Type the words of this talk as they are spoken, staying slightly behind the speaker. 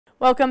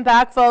Welcome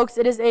back, folks.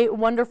 It is a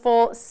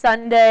wonderful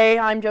Sunday.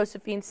 I'm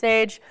Josephine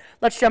Sage.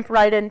 Let's jump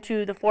right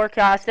into the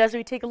forecast. As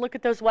we take a look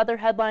at those weather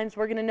headlines,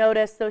 we're going to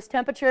notice those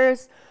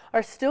temperatures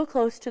are still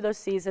close to those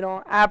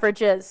seasonal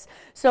averages.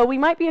 So we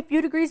might be a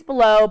few degrees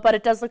below, but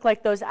it does look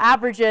like those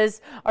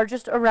averages are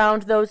just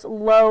around those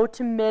low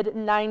to mid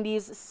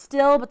 90s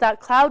still. But that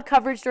cloud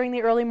coverage during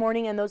the early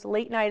morning and those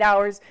late night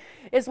hours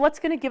is what's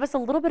going to give us a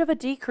little bit of a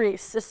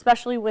decrease,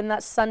 especially when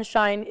that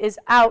sunshine is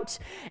out.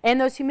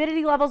 And those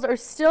humidity levels are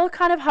still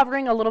kind of hovering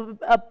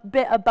a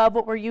bit above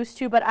what we're used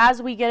to, but as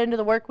we get into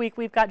the work week,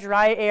 we've got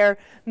dry air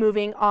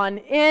moving on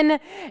in,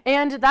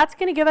 and that's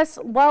going to give us,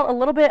 well, a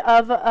little bit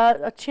of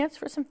a chance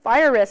for some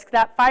fire risk.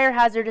 That fire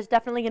hazard is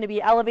definitely going to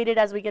be elevated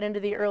as we get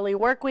into the early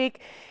work week.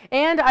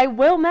 And I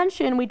will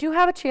mention we do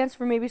have a chance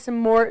for maybe some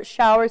more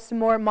showers, some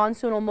more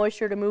monsoonal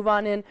moisture to move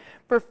on in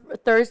for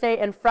Thursday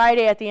and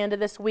Friday at the end of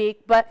this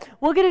week, but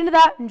we'll get into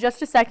that in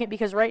just a second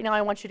because right now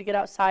I want you to get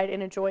outside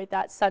and enjoy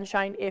that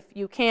sunshine if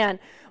you can.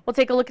 We'll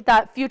take a look at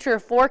that future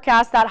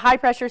forecast. That high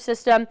pressure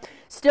system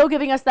still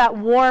giving us that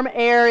warm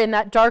air in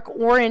that dark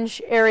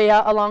orange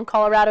area along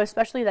Colorado,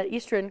 especially that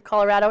eastern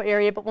Colorado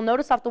area. But we'll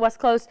notice off the west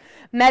coast,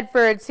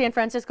 Medford, San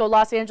Francisco,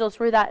 Los Angeles,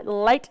 where that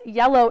light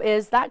yellow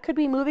is, that could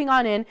be moving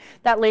on in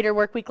that later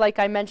work week, like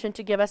I mentioned,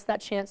 to give us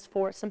that chance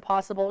for some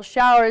possible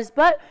showers.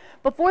 But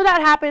before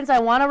that happens, I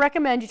want to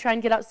recommend you try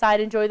and get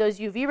outside, enjoy those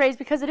UV rays,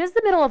 because it is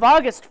the middle of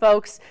August,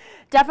 folks.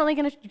 Definitely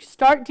going to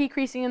start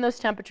decreasing in those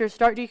temperatures,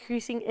 start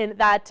decreasing in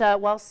that,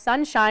 well,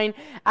 sunshine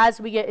as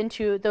we get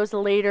into those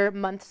later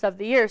months of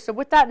the year. So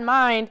with that in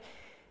mind,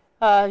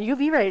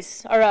 UV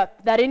rays are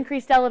up. That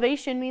increased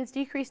elevation means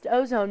decreased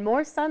ozone,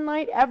 more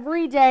sunlight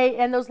every day,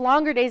 and those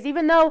longer days,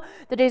 even though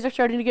the days are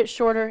starting to get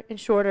shorter and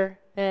shorter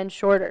and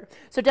shorter.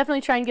 So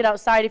definitely try and get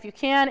outside if you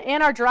can.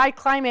 And our dry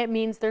climate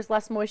means there's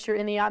less moisture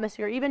in the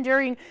atmosphere, even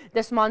during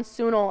this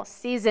monsoonal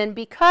season,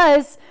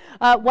 because,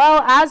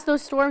 well, as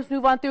those storms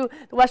move on through,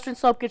 the western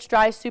slope gets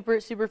dry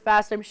super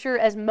fast. I'm sure,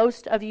 as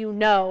most of you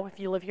know, if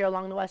you live here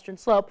along the western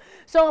slope.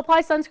 So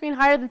apply sunscreen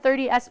higher than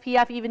 30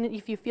 SPF, even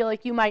if you feel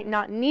like you might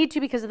not need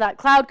to because of that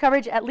cloud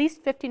coverage, at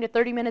least 15 to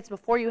 30 minutes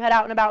before you head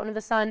out and about into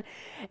the sun,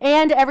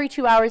 and every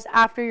 2 hours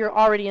after you're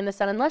already in the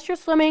sun. Unless you're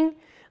swimming,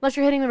 unless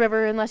you're hitting the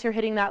river, unless you're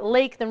hitting that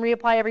lake, then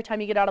reapply every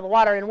time you get out of the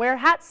water. And wear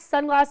hats,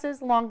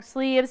 sunglasses, long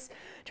sleeves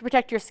to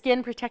protect your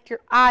skin, protect your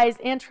eyes,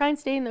 and try and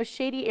stay in those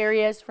shady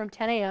areas from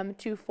 10 a.m.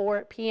 to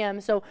 4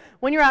 p.m. So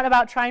when you're out and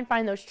about, try and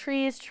find those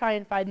trees, try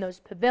and find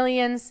those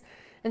pavilions,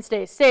 and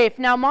stay safe.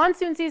 Now,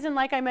 monsoon season,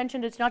 like I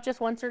mentioned, it's not just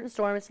one certain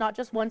storm, it's not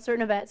just one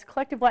certain event. It's a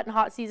collective wet and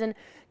hot season,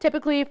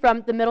 typically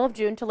from the middle of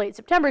June to late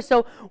September.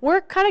 So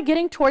we're kind of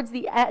getting towards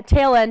the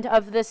tail end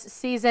of this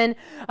season,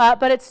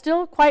 but it's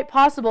still quite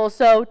possible.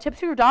 So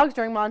tips for your dogs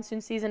during monsoon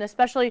season,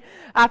 especially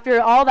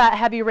after all that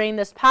heavy rain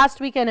this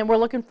past weekend, and we're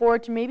looking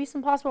forward to maybe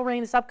some possible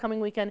rain this upcoming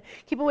weekend.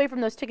 Keep away from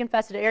those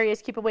tick-infested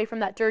areas, keep away from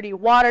that dirty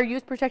water,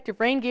 use protective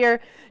rain gear,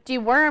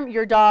 deworm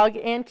your dog,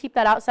 and keep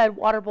that outside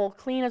water bowl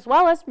clean, as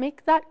well as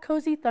make that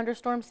cozy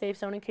thunderstorm safe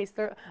zone in case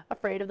they're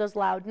afraid of those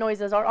loud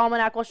noises. Our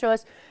almanac will show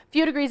us a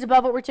few degrees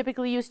above what we're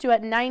typically used to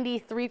at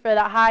 93 for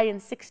that high and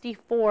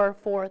 64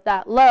 for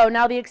that low.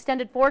 Now the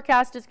extended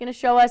forecast is going to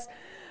show us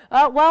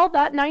well,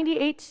 that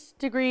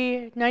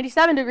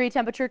 97 degree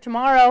temperature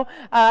tomorrow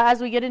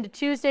as we get into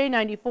Tuesday,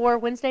 94,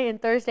 Wednesday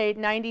and Thursday,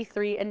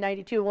 93 and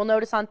 92. We'll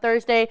notice on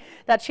Thursday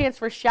that chance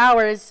for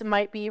showers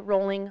might be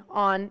rolling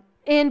on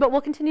in, but we'll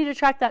continue to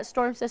track that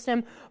storm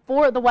system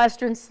for the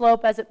western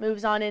slope as it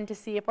moves on in to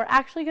see if we're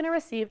actually going to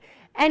receive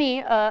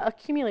any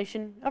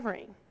accumulation of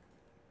rain.